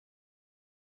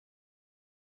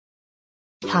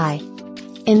Hi.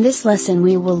 In this lesson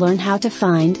we will learn how to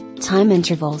find time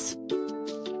intervals.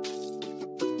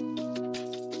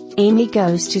 Amy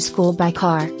goes to school by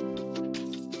car.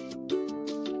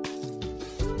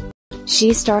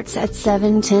 She starts at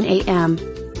 7:10 a.m.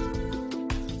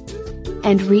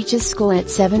 and reaches school at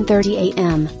 7:30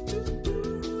 a.m.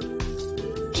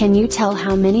 Can you tell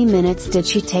how many minutes did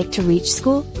she take to reach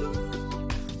school?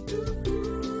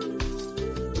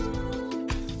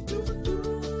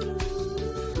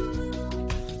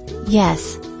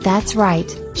 Yes, that's right,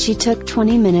 she took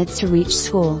 20 minutes to reach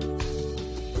school.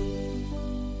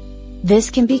 This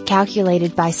can be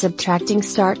calculated by subtracting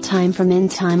start time from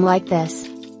end time like this.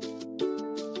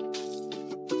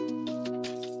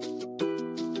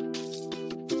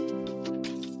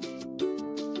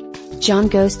 John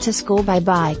goes to school by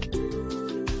bike.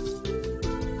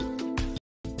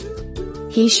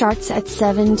 He starts at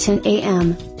 7:10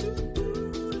 a.m.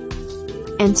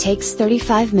 and takes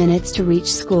 35 minutes to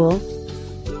reach school.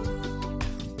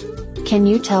 Can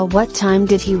you tell what time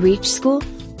did he reach school?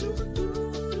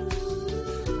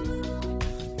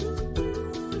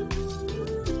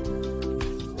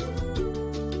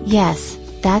 Yes,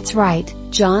 that's right,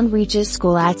 John reaches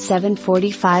school at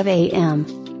 7:45 a.m.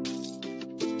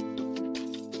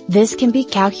 This can be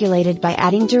calculated by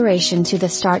adding duration to the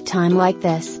start time like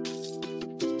this.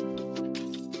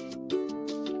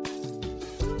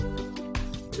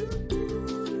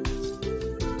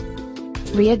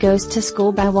 Ria goes to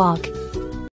school by walk.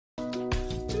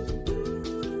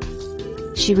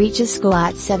 She reaches school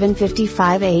at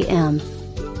 7:55 a.m.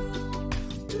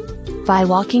 by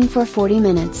walking for 40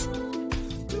 minutes.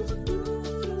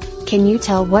 Can you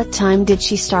tell what time did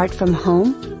she start from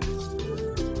home?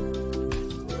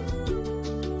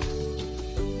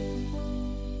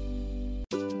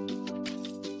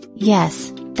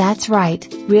 Yes, that's right,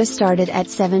 Ria started at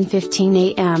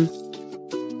 7:15 a.m.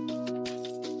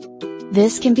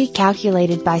 This can be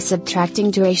calculated by subtracting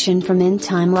duration from end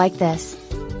time like this.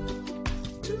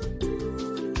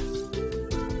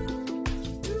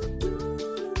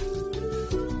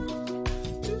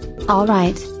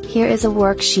 Alright, here is a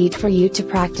worksheet for you to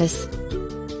practice.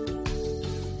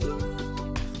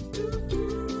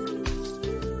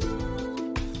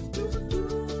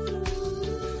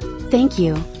 Thank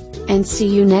you. And see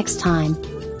you next time.